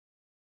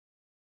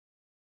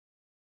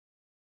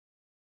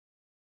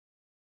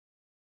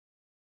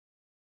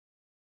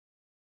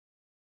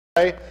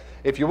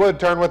If you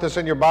would, turn with us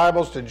in your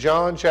Bibles to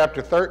John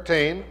chapter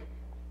 13.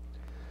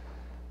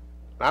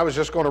 I was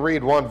just going to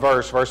read one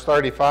verse, verse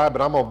 35,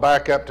 but I'm going to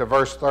back up to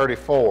verse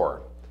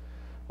 34.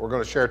 We're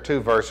going to share two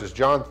verses.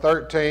 John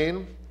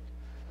 13,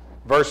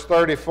 verse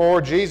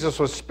 34, Jesus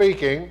was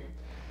speaking.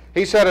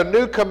 He said, "A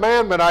new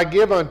commandment I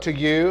give unto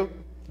you,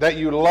 that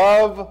you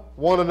love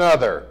one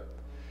another,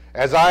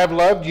 as I have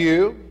loved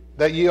you,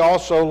 that ye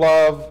also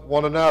love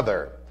one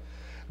another.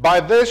 By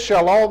this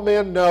shall all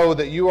men know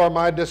that you are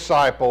my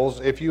disciples,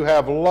 if you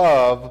have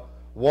love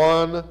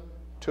one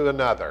to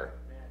another."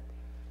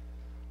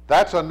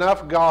 That's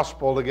enough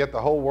gospel to get the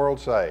whole world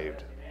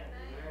saved.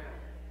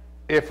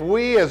 If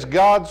we as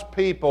God's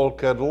people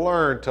could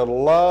learn to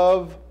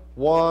love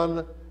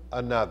one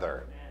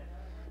another.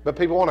 But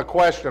people want to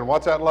question,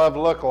 what's that love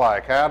look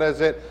like? How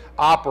does it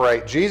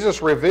operate?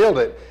 Jesus revealed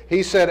it.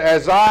 He said,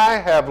 "As I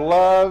have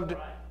loved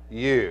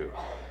you."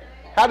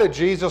 How did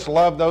Jesus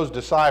love those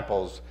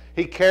disciples?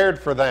 He cared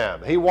for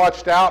them. He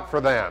watched out for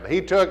them. He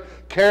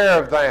took care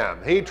of them.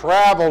 He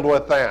traveled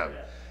with them.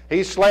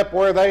 He slept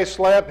where they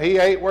slept. He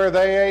ate where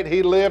they ate.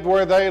 He lived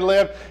where they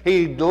lived.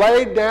 He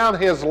laid down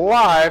his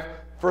life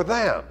for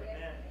them.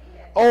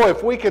 Oh,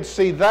 if we could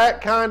see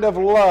that kind of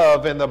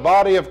love in the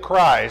body of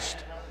Christ,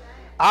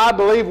 I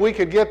believe we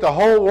could get the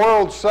whole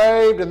world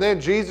saved, and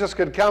then Jesus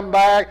could come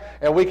back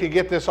and we could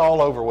get this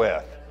all over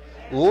with.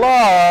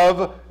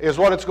 Love is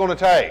what it's going to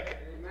take.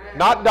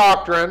 Not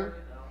doctrine,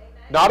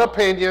 not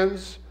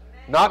opinions,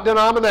 not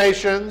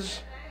denominations,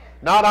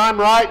 not I'm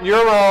right and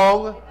you're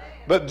wrong,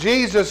 but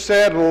Jesus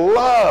said,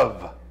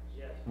 love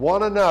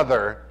one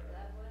another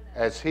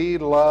as he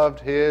loved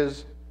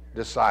his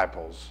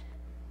disciples.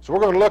 So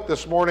we're going to look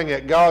this morning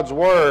at God's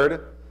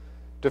Word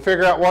to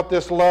figure out what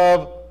this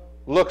love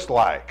looks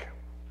like.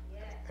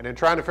 And in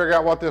trying to figure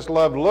out what this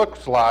love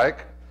looks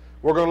like,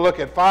 we're going to look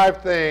at 5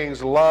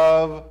 things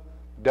love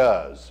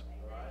does.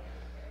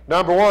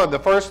 Number 1, the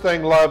first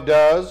thing love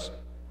does,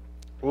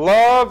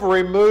 love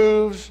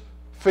removes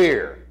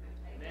fear.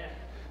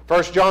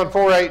 1 John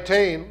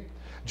 4:18,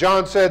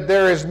 John said,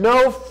 "There is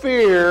no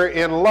fear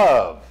in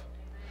love,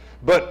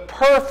 but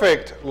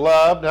perfect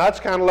love," now that's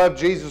the kind of love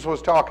Jesus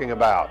was talking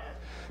about.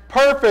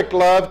 "Perfect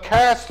love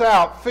casts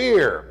out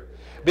fear,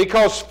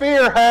 because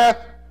fear hath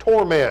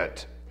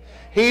torment.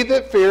 He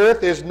that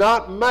feareth is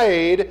not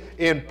made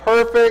in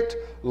perfect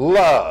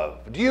love."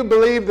 Do you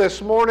believe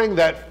this morning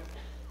that,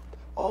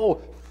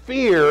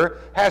 fear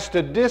has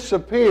to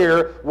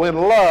disappear when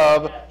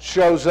love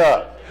shows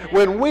up?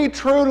 When we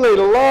truly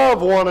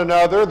love one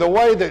another the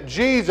way that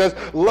Jesus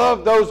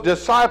loved those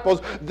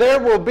disciples, there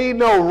will be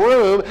no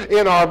room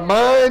in our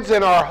minds,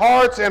 in our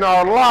hearts, in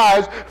our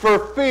lives for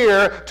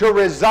fear to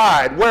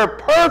reside. Where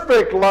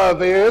perfect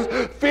love is,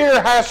 fear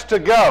has to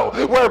go.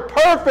 Where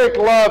perfect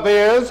love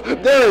is,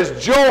 there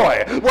is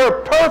joy. Where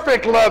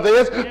perfect love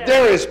is,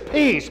 there is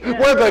peace.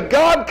 Where the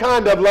God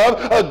kind of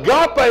love,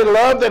 agape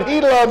love that he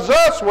loves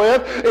us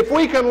with, if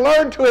we can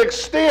learn to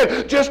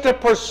extend just a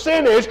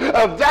percentage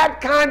of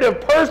that kind of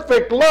perfect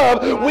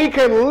love, we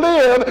can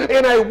live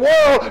in a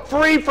world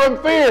free from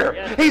fear.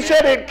 He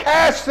said it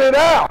casts it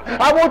out.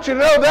 I want you to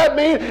know that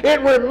means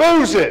it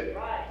removes it.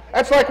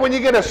 That's like when you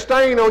get a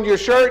stain on your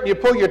shirt and you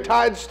pull your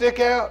Tide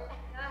stick out.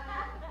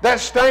 That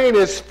stain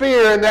is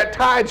fear, and that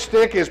Tide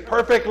stick is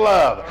perfect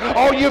love.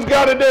 All you've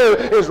got to do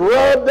is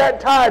rub that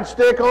Tide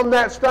stick on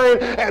that stain,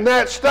 and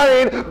that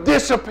stain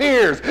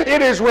disappears.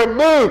 It is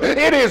removed.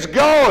 It is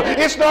gone.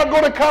 It's not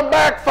going to come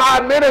back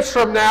 5 minutes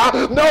from now.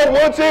 No,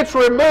 once it's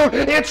removed,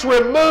 it's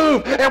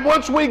removed. And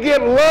once we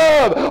get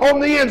love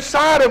on the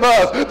inside of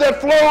us that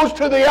flows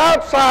to the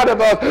outside of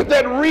us,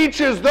 that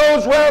reaches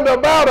those round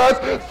about us,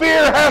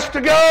 fear has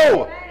to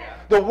go.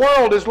 The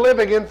world is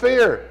living in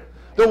fear.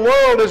 The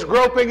world is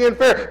groping in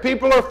fear.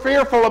 People are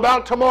fearful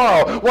about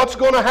tomorrow. What's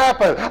going to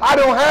happen? I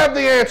don't have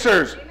the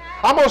answers.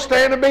 I'm going to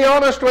stand and be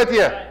honest with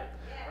you.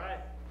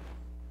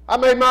 I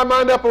made my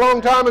mind up a long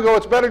time ago.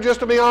 It's better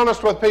just to be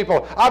honest with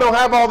people. I don't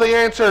have all the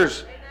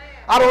answers.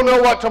 I don't know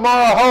what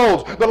tomorrow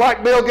holds. But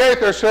like Bill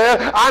Gaither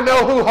said, I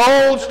know who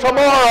holds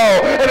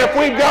tomorrow. And if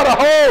we've got a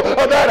hold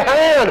of that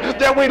hand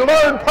that we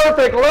learn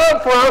perfect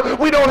love from,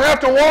 we don't have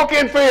to walk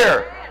in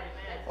fear.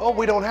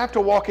 We don't have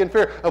to walk in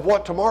fear of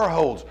what tomorrow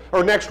holds,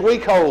 or next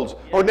week holds,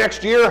 or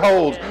next year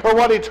holds, or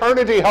what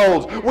eternity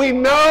holds. We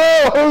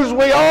know whose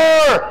we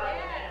are.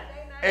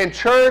 And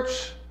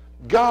church,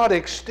 God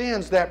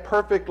extends that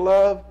perfect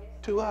love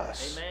to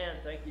us. Amen.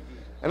 Thank you,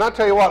 Jesus. And I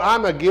tell you what,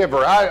 I'm a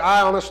giver.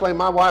 I honestly,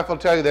 my wife will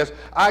tell you this,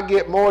 I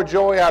get more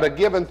joy out of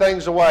giving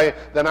things away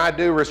than I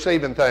do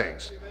receiving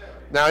things.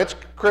 Now, it's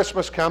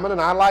Christmas coming, and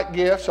I like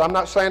gifts. So I'm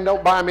not saying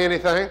don't buy me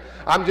anything.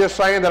 I'm just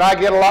saying that I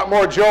get a lot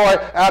more joy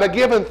out of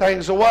giving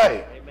things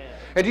away. Amen.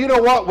 And you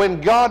know what? When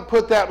God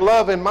put that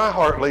love in my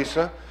heart,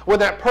 Lisa, when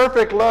that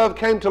perfect love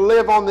came to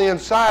live on the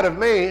inside of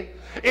me,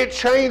 it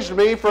changed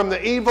me from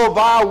the evil,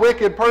 vile,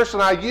 wicked person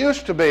I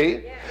used to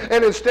be. Yes.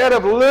 And instead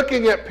of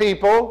looking at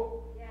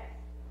people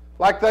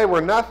like they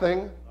were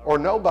nothing or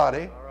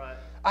nobody,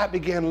 I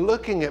began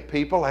looking at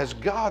people as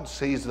God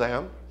sees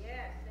them.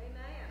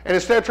 And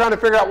instead of trying to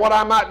figure out what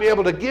I might be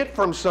able to get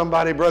from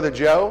somebody, Brother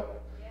Joe,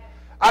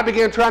 I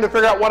began trying to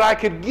figure out what I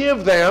could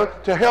give them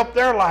to help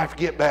their life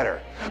get better.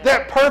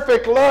 That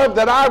perfect love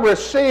that I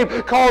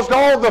received caused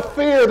all the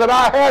fear that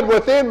I had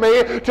within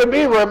me to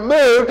be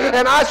removed,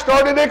 and I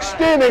started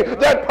extending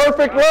that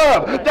perfect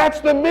love. That's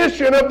the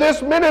mission of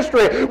this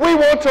ministry. We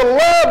want to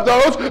love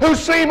those who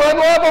seem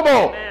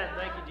unlovable.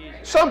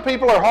 Some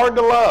people are hard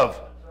to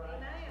love.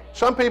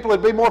 Some people,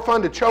 it'd be more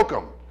fun to choke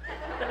them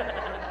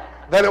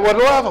than it would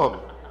love them.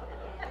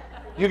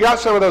 You got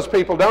some of those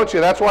people, don't you?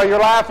 That's why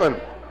you're laughing.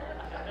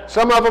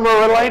 Some of them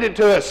are related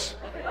to us.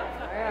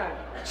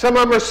 Some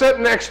of them are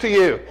sitting next to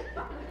you.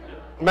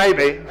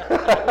 Maybe.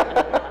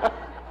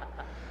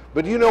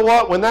 But you know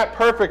what? When that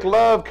perfect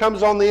love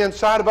comes on the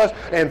inside of us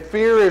and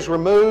fear is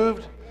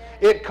removed,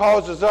 it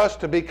causes us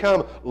to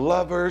become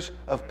lovers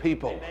of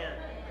people.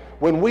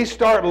 When we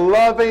start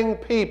loving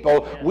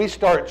people, we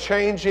start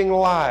changing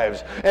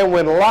lives. And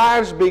when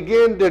lives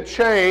begin to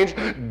change,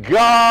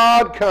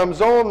 God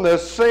comes on the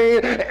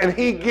scene and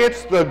He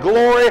gets the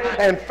glory,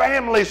 and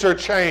families are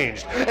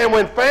changed. And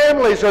when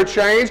families are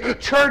changed,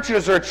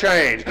 churches are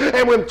changed.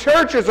 And when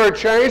churches are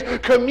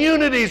changed,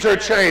 communities are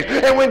changed.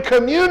 And when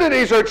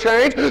communities are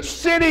changed,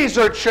 cities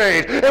are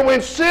changed. And when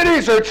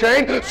cities are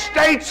changed,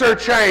 states are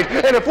changed.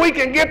 And if we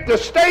can get the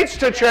states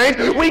to change,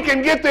 we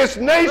can get this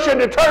nation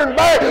to turn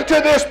back to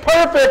this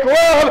perfect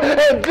love,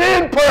 and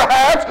then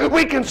perhaps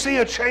we can see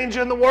a change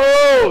in the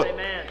world.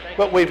 Amen.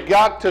 But we've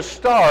got to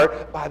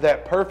start by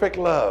that perfect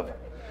love.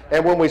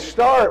 And when we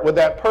start with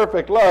that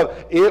perfect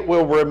love, it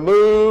will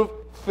remove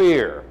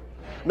fear.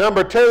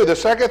 Number two, the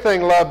second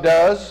thing love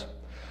does,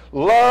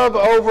 love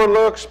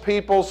overlooks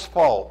people's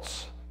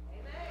faults.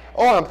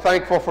 Oh, I'm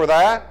thankful for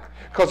that,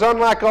 because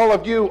unlike all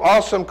of you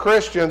awesome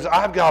Christians,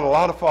 I've got a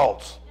lot of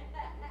faults.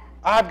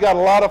 I've got a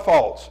lot of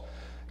faults.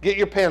 Get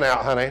your pen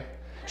out, honey.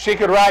 She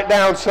could write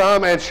down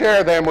some and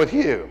share them with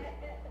you.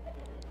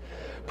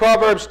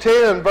 Proverbs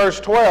 10, verse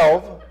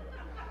 12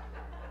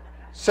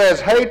 says,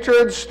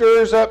 hatred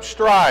stirs up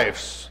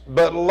strifes,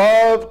 but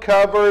love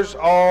covers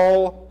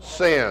all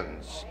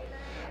sins.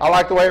 I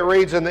like the way it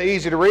reads in the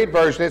easy-to-read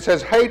version. It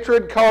says,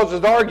 hatred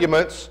causes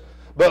arguments,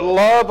 but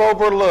love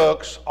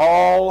overlooks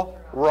all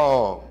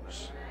wrongs.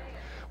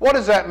 What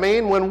does that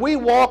mean? When we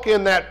walk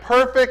in that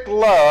perfect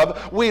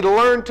love, we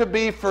learn to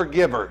be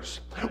forgivers.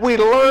 We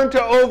learn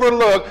to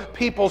overlook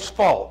people's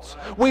faults.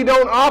 We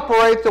don't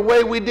operate the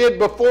way we did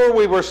before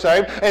we were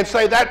saved and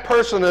say, that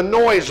person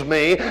annoys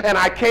me and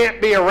I can't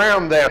be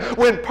around them.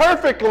 When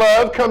perfect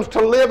love comes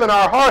to live in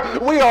our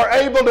heart, we are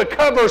able to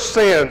cover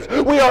sins.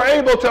 We are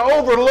able to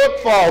overlook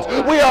faults.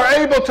 We are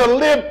able to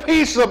live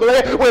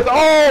peaceably with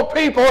all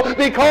people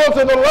because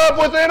of the love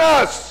within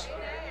us.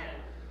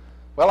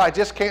 Well, I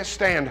just can't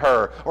stand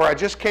her, or I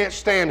just can't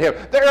stand him.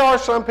 There are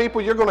some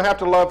people you're going to have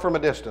to love from a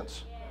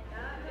distance.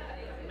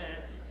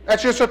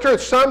 That's just the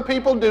truth. Some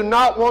people do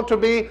not want to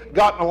be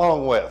gotten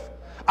along with.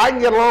 I can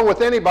get along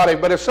with anybody,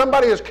 but if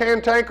somebody is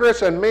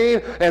cantankerous and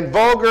mean and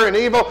vulgar and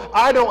evil,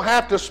 I don't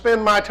have to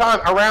spend my time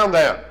around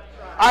them.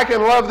 I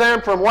can love them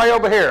from way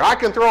over here. I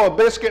can throw a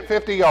biscuit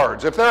 50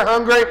 yards. If they're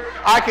hungry,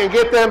 I can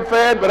get them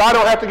fed, but I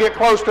don't have to get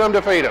close to them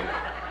to feed them.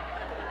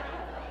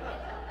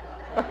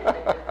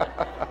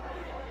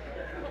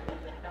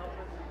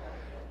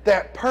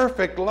 That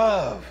perfect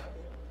love,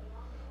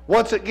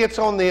 once it gets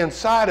on the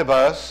inside of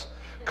us,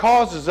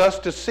 causes us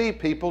to see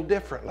people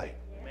differently.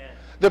 Amen.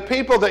 The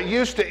people that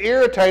used to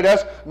irritate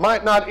us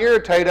might not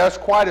irritate us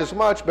quite as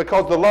much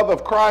because the love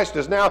of Christ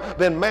has now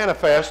been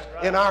manifest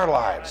in our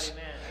lives.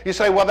 Amen. You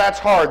say, well, that's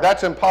hard,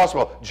 that's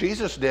impossible.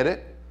 Jesus did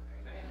it.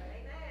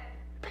 Amen.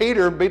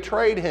 Peter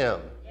betrayed him.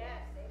 Yes.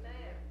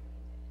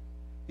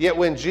 Yet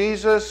when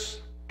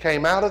Jesus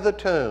came out of the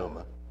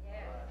tomb,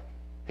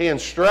 He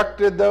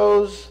instructed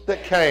those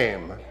that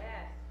came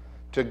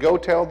to go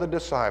tell the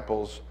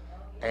disciples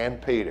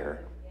and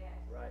Peter.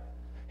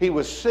 He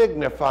was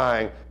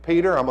signifying,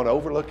 Peter, I'm going to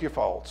overlook your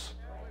faults.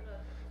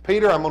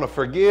 Peter, I'm going to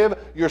forgive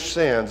your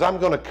sins. I'm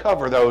going to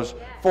cover those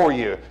for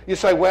you. You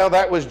say, well,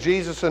 that was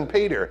Jesus and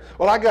Peter.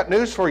 Well, I got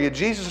news for you.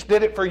 Jesus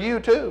did it for you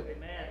too.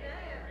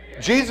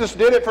 Jesus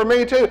did it for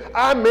me too.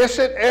 I miss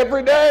it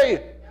every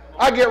day.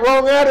 I get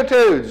wrong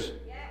attitudes.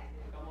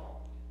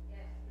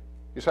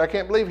 You say, I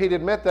can't believe he'd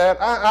admit that.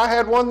 I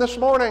had one this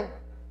morning.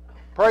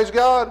 Praise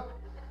God.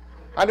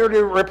 I need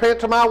to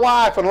repent to my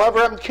wife and love her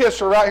up and kiss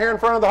her right here in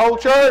front of the whole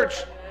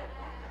church.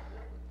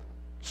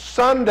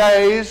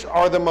 Sundays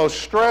are the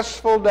most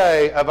stressful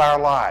day of our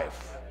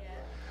life.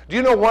 Do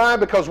you know why?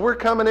 Because we're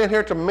coming in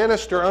here to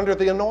minister under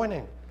the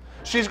anointing.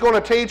 She's going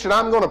to teach and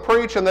I'm going to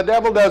preach, and the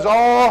devil does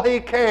all he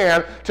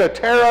can to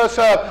tear us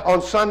up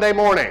on Sunday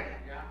morning.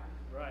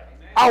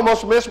 I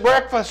almost missed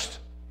breakfast.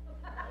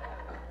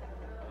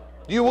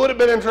 You would have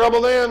been in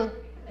trouble then.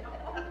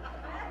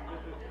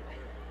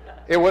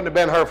 It wouldn't have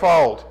been her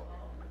fault.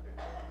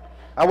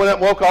 I went up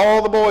and woke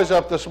all the boys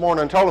up this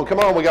morning and told them, come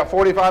on, we got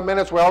 45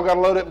 minutes. We all got to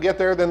load up and get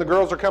there. Then the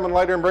girls are coming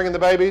later and bringing the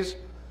babies.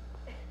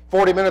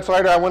 40 minutes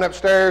later, I went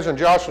upstairs and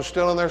Josh was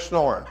still in there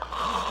snoring.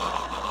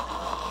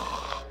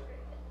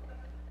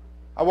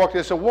 I I walked in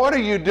and said, "What are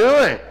you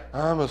doing?"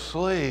 "I'm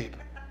asleep."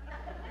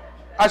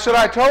 I said,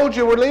 "I told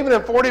you we're leaving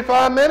in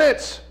 45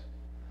 minutes.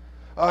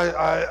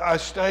 I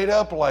stayed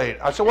up late."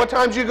 I said, "What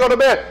time did you go to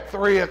bed?"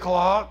 3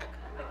 o'clock.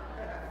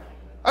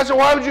 I said,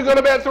 "Why would you go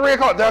to bed at 3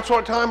 o'clock?" "That's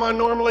what time I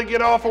normally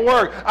get off of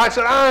work." I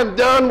said, "I'm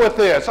done with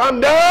this.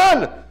 I'm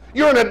done.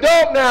 You're an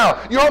adult now.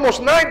 You're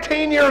almost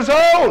 19 years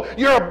old.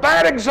 You're a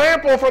bad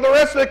example for the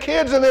rest of the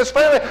kids in this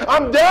family.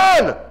 I'm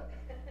done.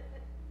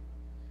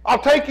 I'll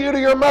take you to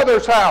your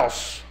mother's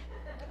house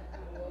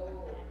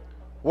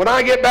when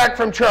I get back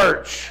from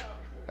church."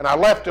 And I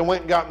left and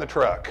went and got in the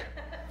truck.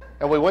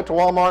 And we went to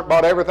Walmart,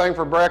 bought everything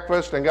for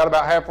breakfast, and got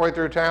about halfway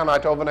through town. I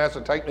told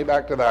Vanessa, "Take me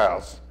back to the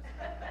house."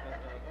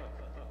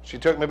 She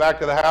took me back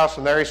to the house,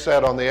 and there he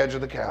sat on the edge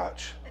of the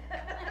couch.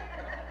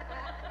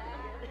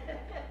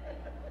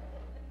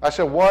 I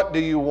said, "What do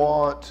you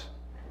want?"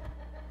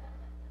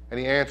 And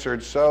he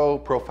answered so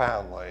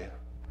profoundly,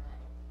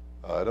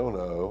 "I don't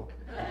know."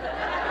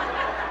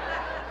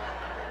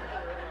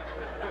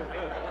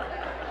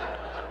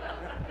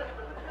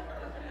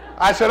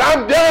 I said,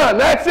 "I'm done.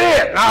 That's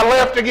it." And I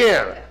left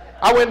again.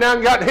 I went down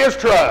and got in his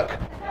truck.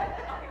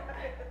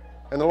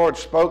 And the Lord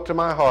spoke to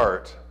my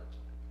heart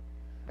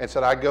and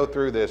said, "I go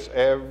through this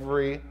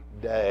every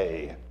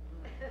day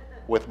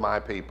with my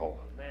people."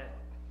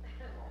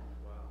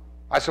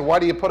 I said, "Why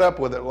do you put up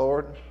with it,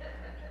 Lord?"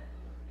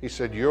 He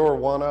said, "You're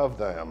one of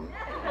them."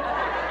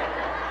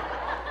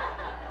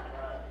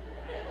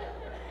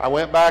 I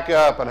went back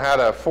up and had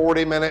a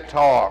 40-minute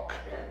talk.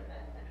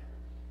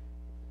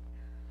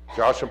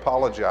 Josh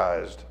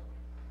apologized.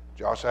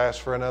 Josh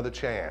asked for another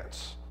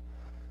chance.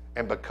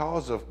 And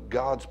because of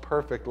God's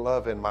perfect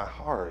love in my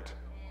heart,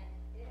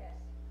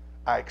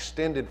 I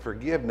extended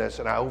forgiveness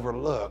and I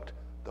overlooked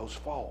those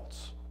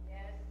faults.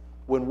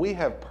 When we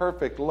have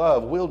perfect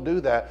love, we'll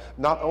do that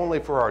not only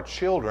for our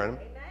children,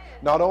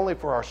 not only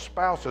for our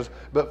spouses,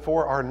 but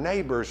for our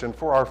neighbors and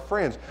for our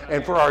friends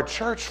and for our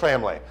church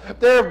family.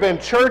 There have been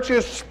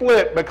churches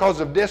split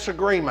because of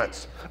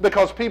disagreements,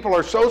 because people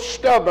are so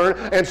stubborn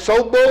and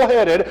so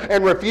bullheaded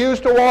and refuse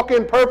to walk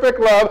in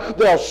perfect love,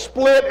 they'll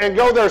split and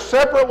go their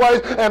separate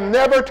ways and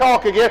never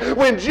talk again.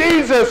 When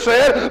Jesus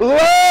said,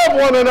 "Love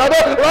one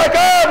another like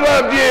I've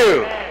loved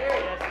you."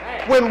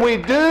 When we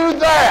do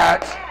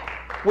that,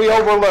 we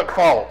overlook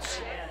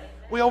faults.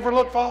 We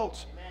overlook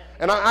faults.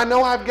 And I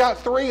know I've got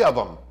 3 of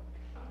them.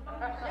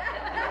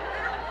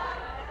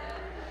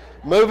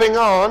 Moving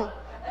on.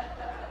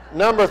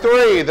 Number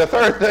 3, the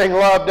third thing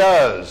love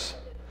does.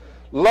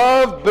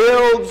 Love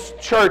builds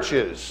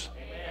churches.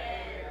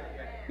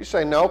 You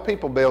say, "No,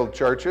 people build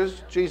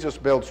churches. Jesus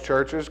builds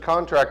churches.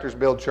 Contractors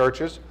build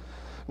churches."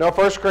 No,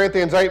 1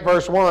 Corinthians 8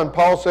 verse 1,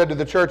 Paul said to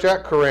the church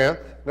at Corinth,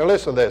 now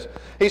listen to this.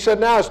 He said,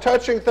 "Now as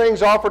touching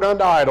things offered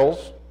unto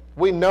idols,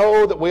 we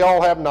know that we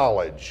all have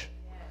knowledge.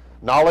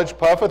 Knowledge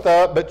puffeth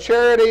up, but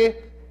charity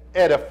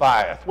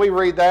edifieth." We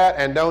read that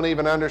and don't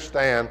even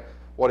understand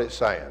what it's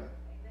saying.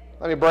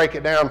 Let me break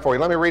it down for you.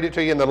 Let me read it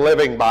to you in the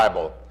Living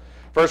Bible.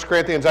 1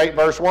 Corinthians 8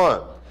 verse 1.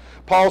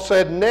 Paul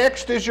said,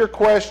 "Next is your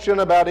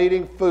question about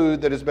eating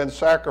food that has been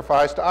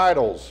sacrificed to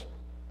idols.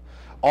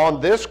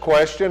 On this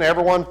question,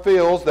 everyone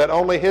feels that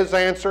only his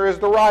answer is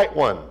the right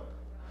one.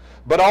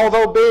 But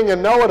although being a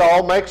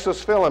know-it-all makes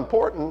us feel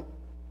important,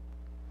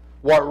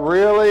 what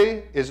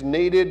really is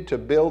needed to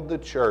build the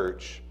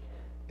church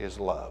is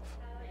love."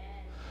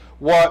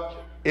 What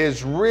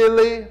is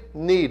really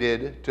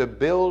needed to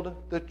build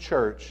the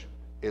church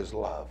is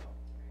love.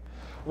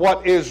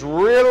 What is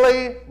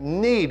really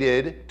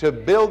needed to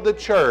build the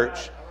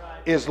church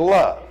is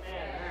love.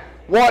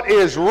 What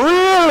is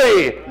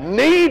really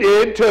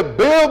needed to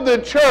build the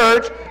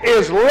church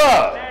is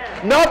love.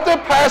 Not the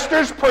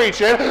pastor's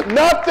preaching,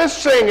 not the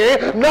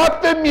singing,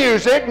 not the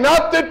music,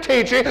 not the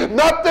teaching,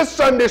 not the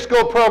Sunday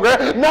school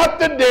program, not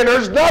the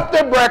dinners, not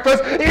the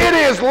breakfast. It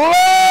is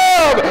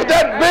love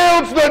that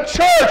builds the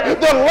church.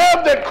 The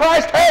love that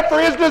Christ had for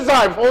his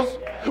disciples.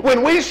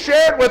 When we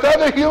share it with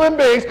other human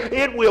beings,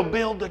 it will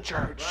build the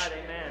church. Right,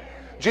 amen.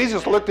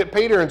 Jesus looked at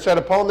Peter and said,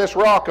 "Upon this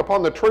rock,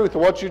 upon the truth of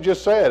what you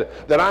just said,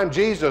 that I'm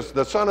Jesus,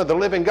 the Son of the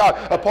living God,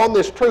 upon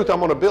this truth I'm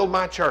going to build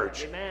my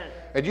church." Amen.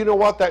 And you know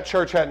what? That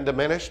church hadn't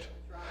diminished.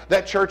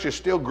 That church is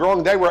still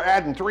growing. They were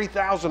adding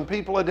 3,000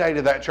 people a day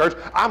to that church.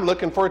 I'm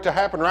looking for it to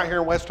happen right here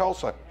in West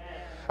Tulsa.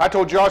 I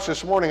told Josh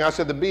this morning, I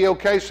said the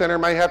BOK Center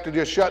may have to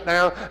just shut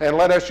down and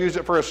let us use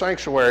it for a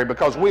sanctuary,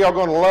 because we are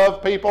going to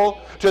love people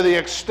to the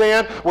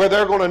extent where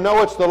they're going to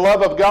know it's the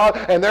love of God,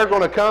 and they're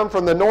going to come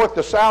from the north,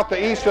 the south,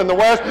 the east, and the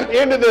west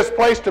into this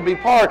place to be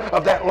part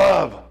of that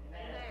love.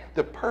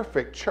 The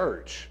perfect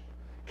church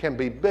can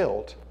be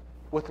built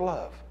with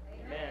love.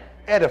 Amen.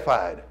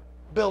 Edified,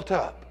 built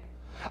up.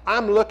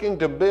 I'm looking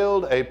to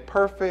build a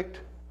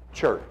perfect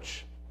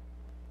church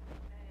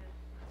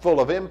full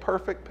of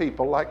imperfect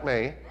people like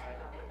me.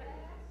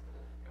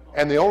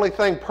 And the only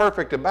thing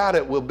perfect about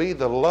it will be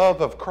the love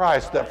of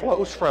Christ that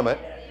flows from it,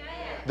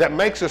 that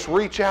makes us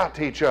reach out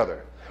to each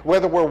other.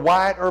 Whether we're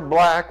white or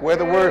black,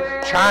 whether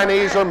we're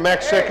Chinese or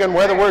Mexican,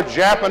 whether we're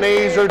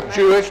Japanese or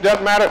Jewish,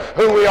 doesn't matter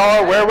who we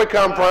are, where we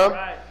come from.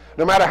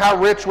 No matter how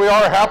rich we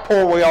are or how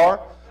poor we are,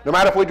 no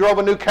matter if we drove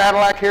a new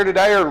Cadillac here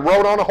today or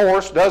rode on a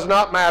horse, does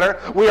not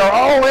matter. We are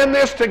all in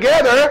this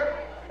together,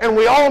 and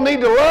we all need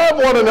to love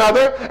one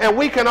another, and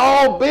we can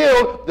all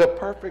build the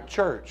perfect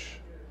church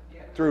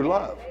through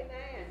love.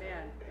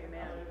 Amen.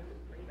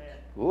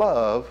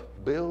 Love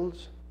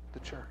builds the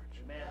church.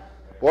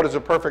 What does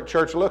a perfect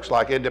church look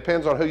like? It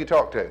depends on who you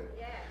talk to.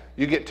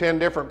 You get 10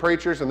 different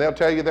preachers, and they'll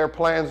tell you their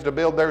plans to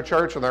build their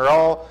church, and they're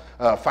all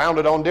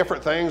founded on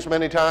different things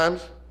many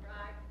times.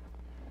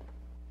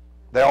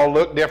 They all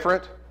look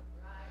different.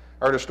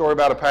 I heard a story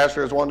about a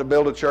pastor who wanted to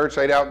build a church.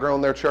 They'd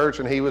outgrown their church,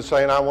 and he was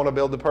saying, I want to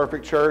build the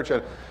perfect church.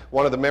 And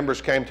one of the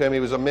members came to him. He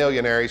was a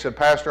millionaire. He said,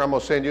 Pastor, I'm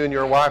going to send you and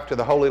your wife to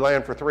the Holy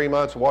Land for 3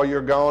 months. While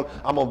you're gone,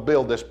 I'm going to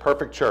build this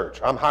perfect church.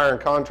 I'm hiring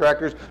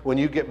contractors. When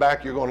you get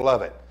back, you're going to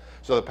love it.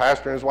 So the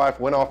pastor and his wife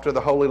went off to the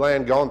Holy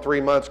Land, gone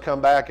 3 months,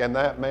 come back, and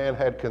that man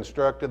had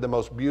constructed the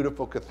most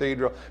beautiful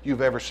cathedral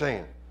you've ever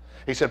seen.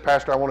 He said,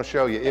 Pastor, I want to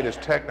show you. It is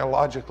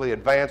technologically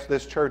advanced.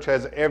 This church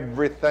has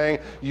everything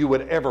you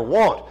would ever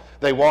want.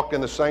 They walked in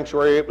the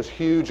sanctuary. It was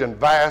huge and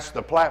vast.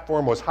 The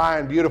platform was high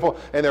and beautiful,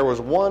 and there was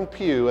one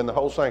pew in the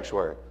whole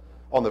sanctuary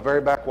on the very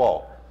back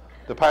wall.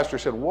 The pastor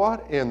said,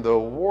 what in the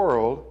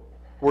world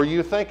were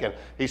you thinking?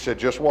 He said,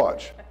 just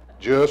watch.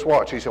 Just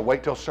watch. He said,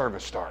 wait till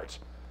service starts.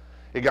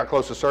 It got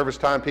close to service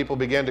time. People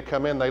began to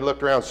come in. They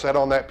looked around, sat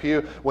on that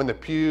pew. When the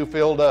pew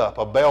filled up,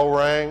 a bell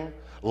rang.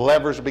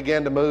 Levers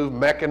began to move,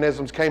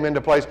 mechanisms came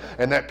into place,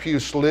 and that pew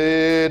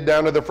slid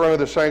down to the front of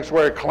the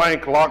sanctuary,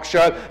 clank, locked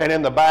shut, and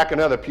in the back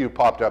another pew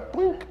popped up.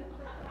 Boink.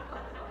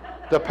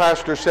 The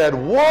pastor said,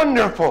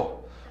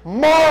 wonderful,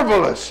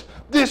 marvelous,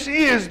 this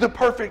is the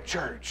perfect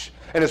church.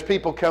 And as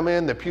people come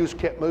in, the pews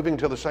kept moving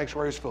until the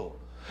sanctuary was full.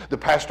 The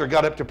pastor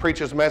got up to preach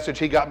his message.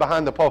 He got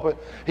behind the pulpit.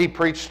 He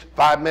preached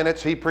 5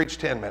 minutes. He preached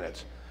 10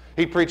 minutes.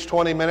 He preached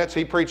 20 minutes.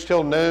 He preached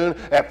till noon.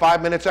 At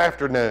 5 minutes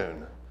after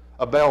noon,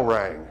 a bell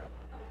rang.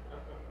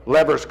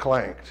 Levers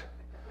clanked.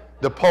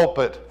 The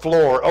pulpit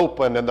floor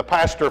opened, and the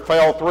pastor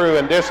fell through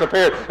and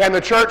disappeared. And the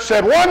church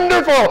said,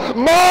 wonderful,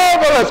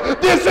 marvelous,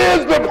 this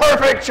is the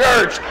perfect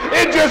church.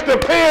 It just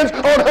depends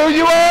on who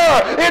you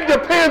are. It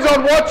depends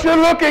on what you're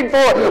looking for.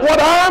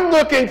 What I'm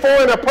looking for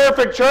in a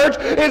perfect church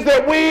is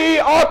that we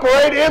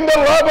operate in the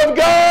love of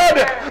God,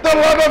 the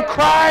love of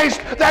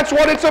Christ. That's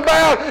what it's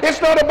about.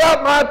 It's not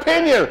about my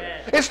opinion.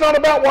 It's not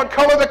about what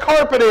color the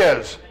carpet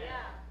is.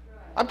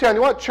 I'm telling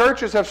you what,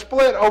 churches have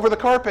split over the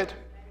carpet.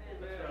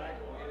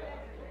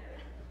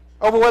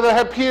 Over whether they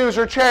have pews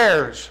or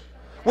chairs,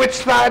 which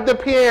side the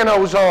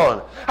piano's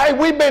on. Hey,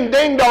 we've been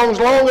ding-dongs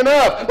long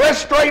enough. Let's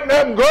straighten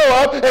up and grow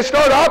up and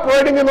start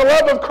operating in the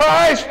love of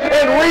Christ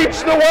and reach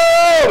the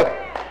world.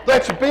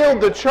 Let's build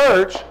the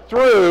church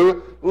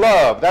through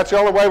love. That's the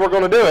only way we're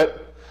going to do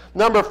it.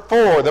 Number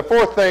 4, the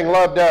fourth thing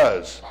love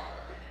does.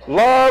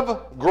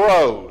 Love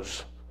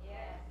grows.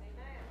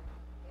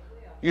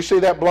 You see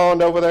that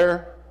blonde over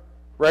there?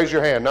 Raise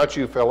your hand. Not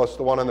you, Phyllis,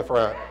 the one in the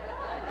front.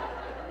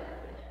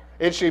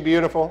 Isn't she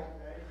beautiful?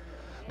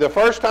 The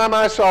first time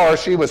I saw her,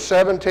 she was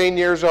 17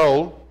 years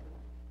old.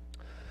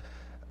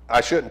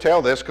 I shouldn't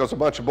tell this because a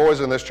bunch of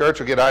boys in this church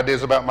will get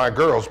ideas about my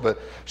girls, but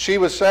she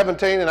was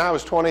 17 and I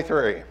was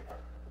 23.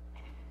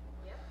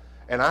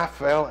 And I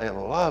fell in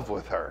love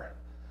with her.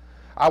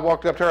 I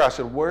walked up to her, I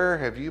said, where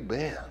have you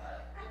been?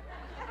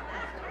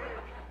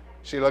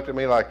 She looked at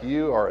me like,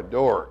 you are a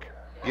dork.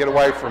 Get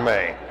away from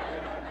me.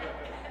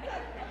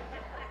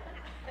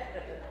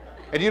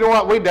 And you know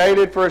what? We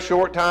dated for a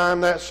short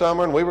time that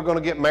summer, and we were going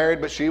to get married,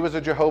 but she was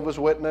a Jehovah's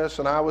Witness,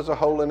 and I was a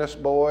holiness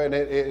boy, and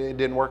it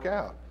didn't work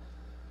out.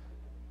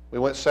 We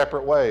went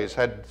separate ways,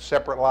 had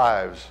separate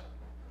lives,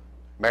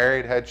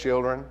 married, had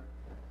children.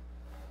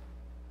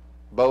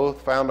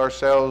 Both found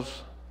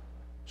ourselves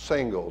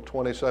single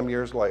 20-some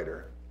years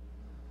later.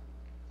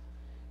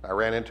 I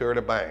ran into her at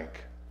a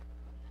bank.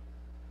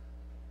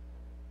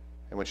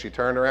 And when she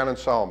turned around and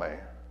saw me,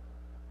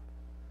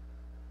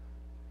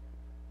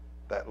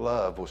 that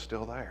love was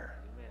still there.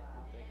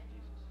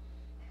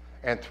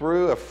 And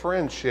through a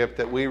friendship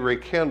that we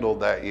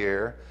rekindled that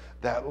year,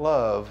 that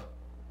love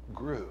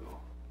grew.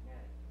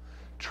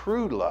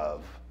 True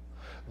love,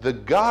 the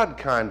God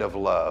kind of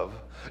love,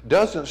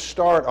 doesn't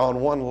start on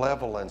one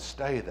level and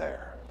stay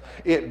there.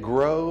 It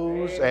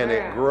grows and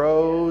it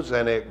grows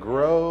and it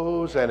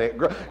grows and it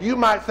grows. You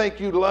might think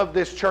you love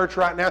this church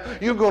right now.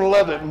 You're going to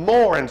love it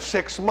more in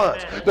 6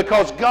 months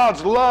because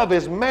God's love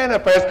is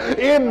manifest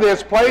in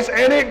this place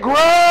and it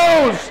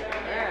grows.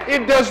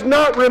 It does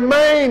not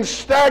remain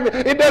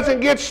stagnant. It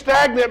doesn't get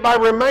stagnant by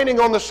remaining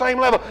on the same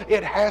level.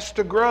 It has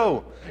to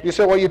grow. You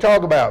say, what you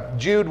talk about?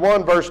 Jude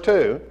 1 verse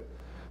 2.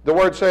 The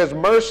word says,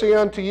 mercy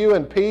unto you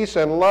and peace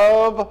and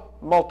love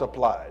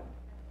multiplied.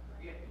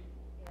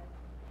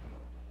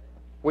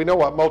 We know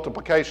what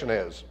multiplication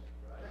is.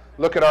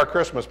 Look at our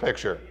Christmas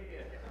picture.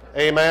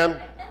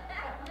 Amen.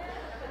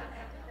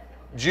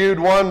 Jude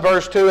 1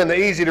 verse 2 in the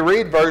easy to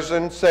read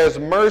version says,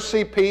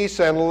 mercy, peace,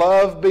 and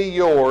love be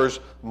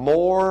yours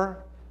more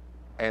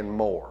and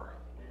more.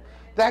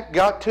 That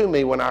got to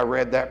me when I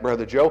read that,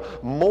 Brother Joe.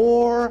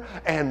 More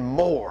and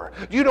more.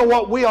 You know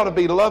what? We ought to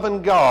be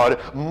loving God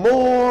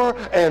more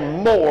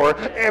and more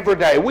every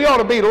day. We ought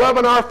to be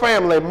loving our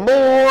family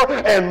more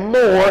and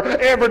more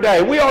every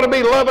day. We ought to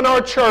be loving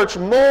our church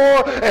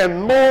more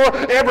and more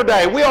every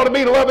day. We ought to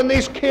be loving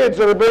these kids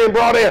that are being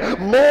brought in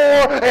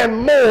more and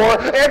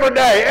more every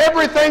day.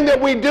 Everything that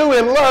we do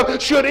in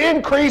love should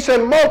increase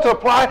and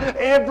multiply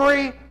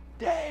every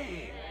day.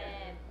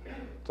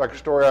 It's like a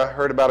story I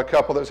heard about a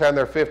couple that was having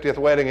their 50th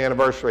wedding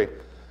anniversary.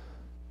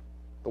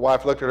 The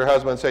wife looked at her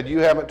husband and said, "You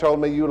haven't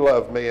told me you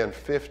loved me in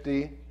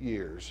 50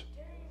 years.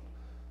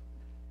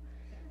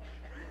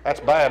 That's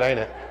bad, ain't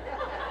it?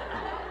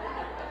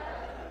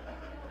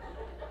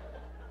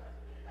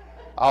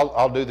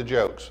 I'll do the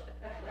jokes.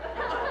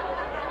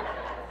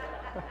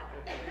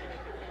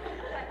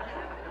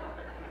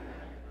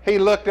 He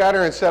looked at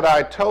her and said,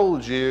 "I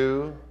told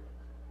you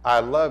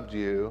I loved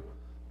you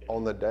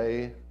on the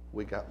day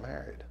we got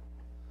married.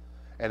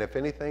 And if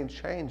anything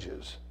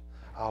changes,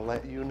 I'll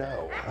let you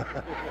know."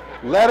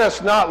 Let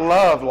us not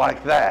love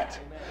like that.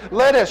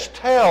 Let us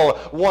tell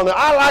one another.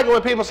 I like it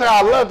when people say,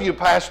 "I love you,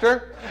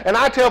 Pastor." And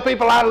I tell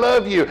people I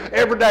love you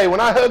every day.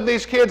 When I hug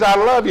these kids, I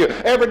love you.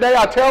 Every day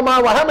I tell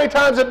my wife, how many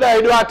times a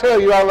day do I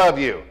tell you I love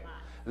you?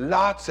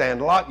 Lots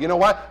and lots. You know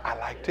what? I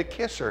like to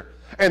kiss her.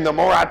 And the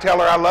more I tell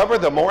her I love her,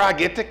 the more I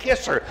get to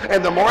kiss her.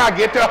 And the more I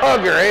get to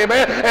hug her.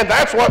 Amen? And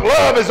that's what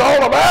love is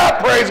all about.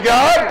 Praise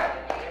God.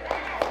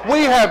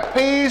 We have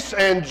peace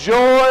and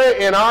joy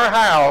in our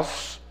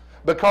house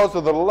because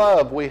of the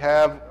love we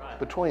have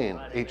between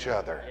each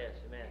other.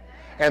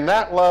 And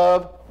that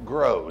love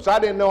grows. I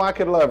didn't know I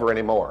could love her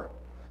anymore.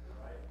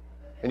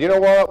 And you know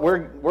what?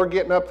 We're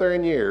getting up there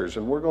in years,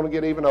 and we're going to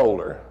get even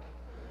older.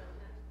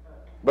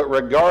 But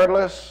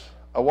regardless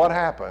of what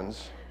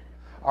happens,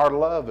 our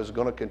love is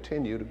going to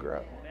continue to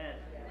grow.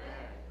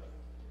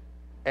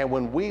 And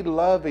when we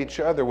love each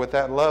other with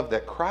that love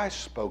that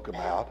Christ spoke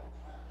about,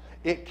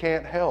 it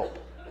can't help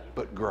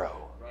but grow.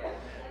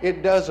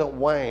 It doesn't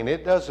wane.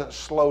 It doesn't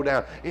slow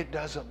down. It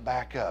doesn't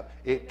back up.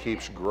 It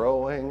keeps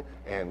growing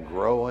and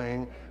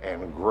growing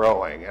and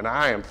growing. And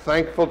I am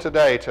thankful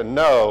today to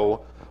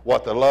know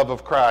what the love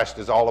of Christ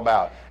is all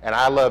about. And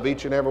I love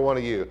each and every one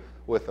of you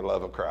with the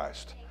love of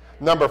Christ.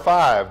 Number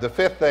 5, the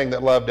 5th thing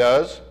that love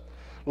does.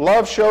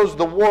 Love shows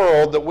the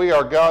world that we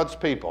are God's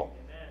people.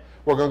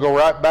 We're going to go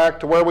right back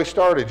to where we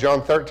started,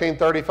 John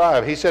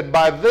 13:35. He said,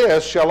 "By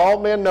this shall all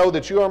men know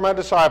that you are my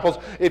disciples,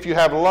 if you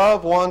have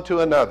love one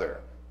to another."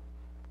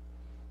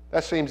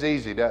 That seems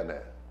easy, doesn't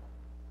it?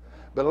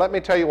 But let me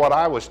tell you what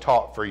I was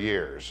taught for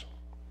years.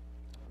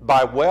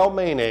 By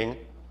well-meaning,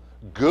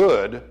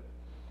 good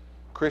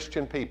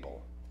Christian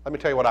people. Let me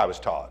tell you what I was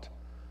taught.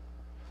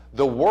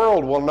 The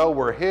world will know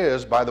we're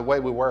His by the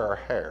way we wear our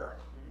hair.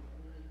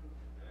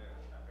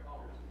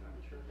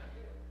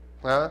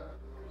 Huh?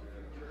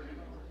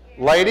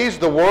 Ladies,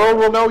 the world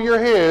will know you're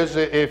His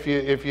if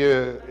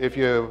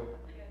you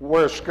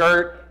wear a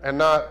skirt and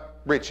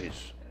not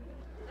breeches.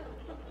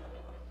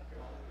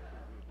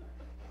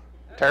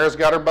 Tara's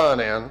got her bun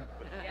in.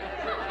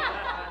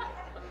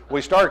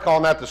 We started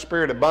calling that the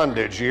spirit of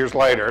bondage years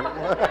later.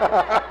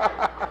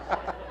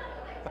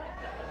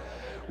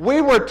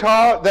 We were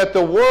taught that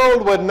the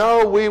world would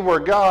know we were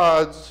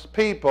God's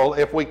people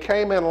if we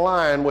came in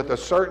line with a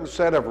certain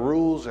set of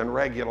rules and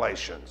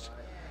regulations.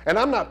 And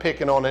I'm not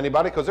picking on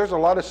anybody because there's a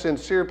lot of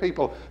sincere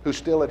people who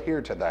still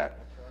adhere to that.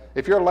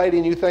 If you're a lady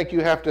and you think you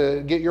have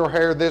to get your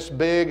hair this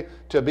big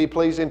to be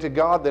pleasing to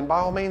God, then by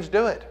all means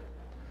do it.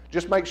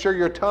 Just make sure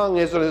your tongue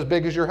isn't as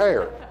big as your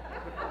hair.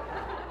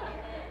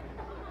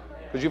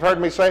 Because you've heard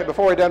me say it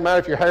before, it doesn't matter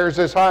if your hair is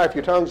this high, if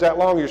your tongue's that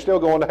long, you're still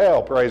going to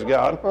hell, praise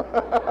God.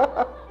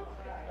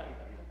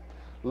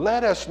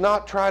 Let us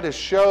not try to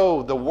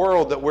show the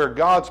world that we're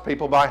God's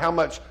people by how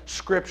much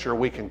scripture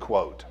we can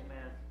quote.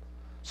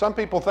 Some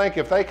people think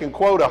if they can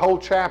quote a whole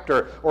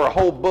chapter or a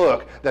whole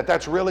book, that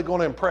that's really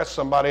going to impress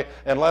somebody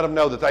and let them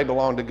know that they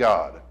belong to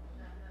God.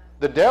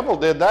 The devil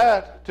did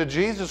that to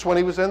Jesus when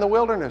He was in the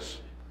wilderness,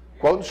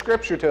 quoting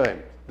scripture to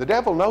Him. The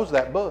devil knows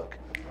that book.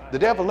 The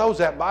devil knows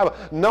that Bible.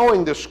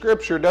 Knowing the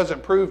scripture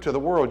doesn't prove to the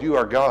world you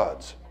are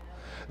God's.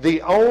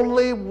 The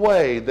only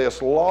way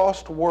this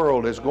lost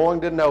world is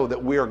going to know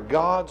that we are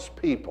God's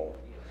people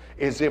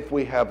is if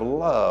we have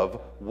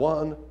love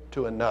one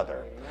to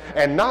another.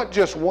 And not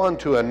just one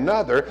to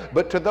another,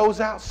 but to those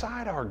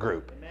outside our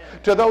group.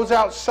 To those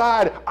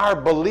outside our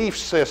belief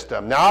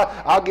system. Now,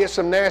 I'll get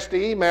some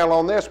nasty email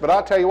on this, but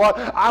I'll tell you what,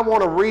 I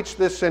want to reach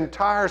this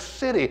entire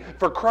city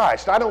for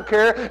Christ. I don't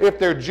care if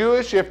they're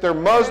Jewish, if they're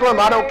Muslim,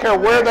 I don't care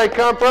where they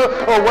come from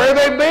or where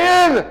they've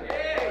been.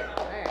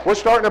 We're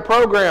starting a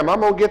program. I'm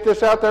going to get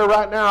this out there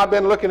right now. I've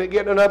been looking at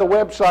getting another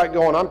website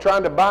going. I'm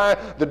trying to buy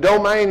the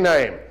domain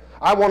name.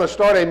 I want to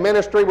start a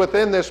ministry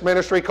within this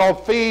ministry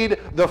called Feed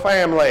the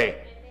Family.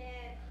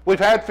 We've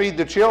had Feed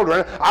the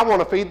Children. I want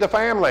to feed the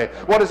family.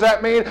 What does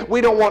that mean? We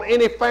don't want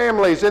any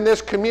families in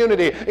this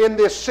community, in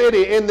this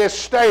city, in this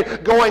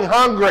state going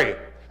hungry.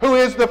 Who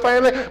is the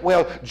family?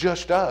 Well,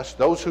 just us,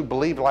 those who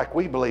believe like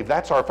we believe.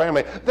 That's our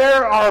family.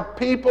 There are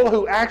people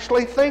who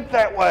actually think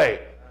that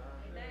way.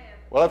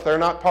 Well, if they're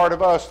not part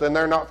of us, then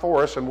they're not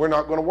for us, and we're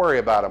not going to worry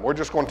about them. We're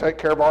just going to take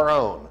care of our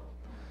own.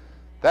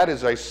 That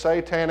is a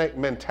satanic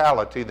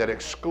mentality that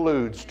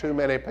excludes too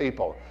many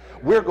people.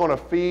 We're going to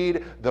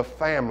feed the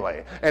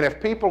family. And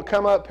if people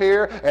come up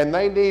here and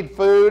they need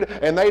food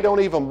and they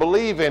don't even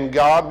believe in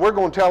God, we're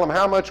going to tell them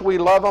how much we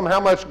love them, how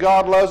much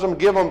God loves them,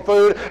 give them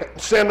food,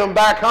 send them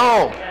back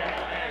home.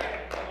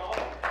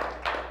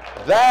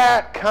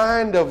 That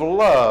kind of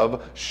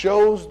love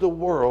shows the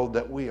world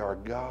that we are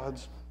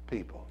God's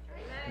people.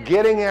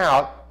 Getting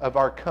out of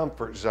our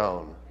comfort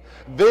zone.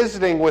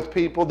 Visiting with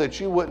people that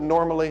you wouldn't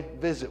normally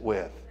visit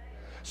with.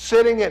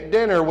 Sitting at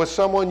dinner with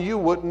someone you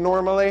wouldn't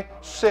normally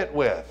sit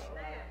with.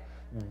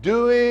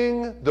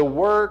 Doing the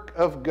work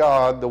of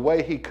God the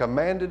way He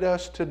commanded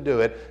us to do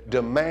it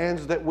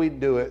demands that we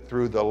do it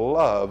through the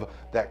love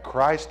that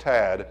Christ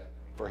had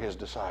for His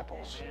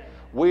disciples.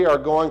 We are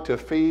going to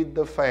feed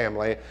the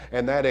family,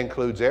 and that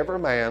includes every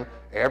man,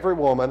 every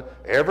woman,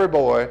 every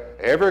boy,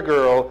 every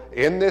girl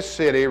in this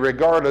city,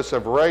 regardless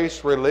of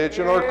race,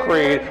 religion, or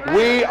creed.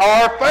 We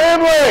are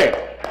family!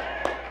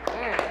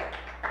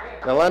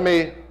 Now let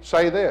me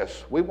say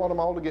this. We want them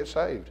all to get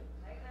saved.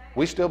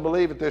 We still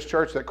believe at this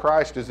church that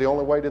Christ is the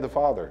only way to the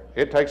Father.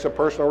 It takes a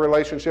personal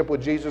relationship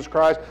with Jesus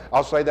Christ.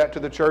 I'll say that to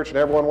the church and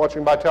everyone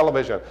watching by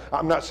television.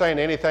 I'm not saying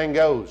anything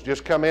goes.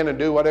 Just come in and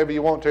do whatever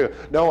you want to.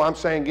 No, I'm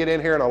saying get in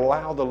here and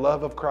allow the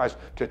love of Christ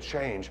to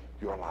change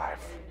your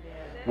life.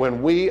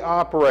 When we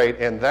operate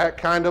in that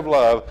kind of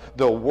love,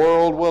 the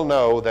world will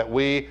know that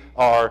we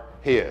are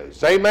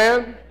His.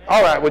 Amen?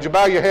 All right, would you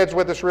bow your heads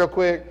with us real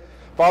quick?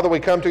 Father,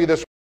 we come to you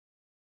this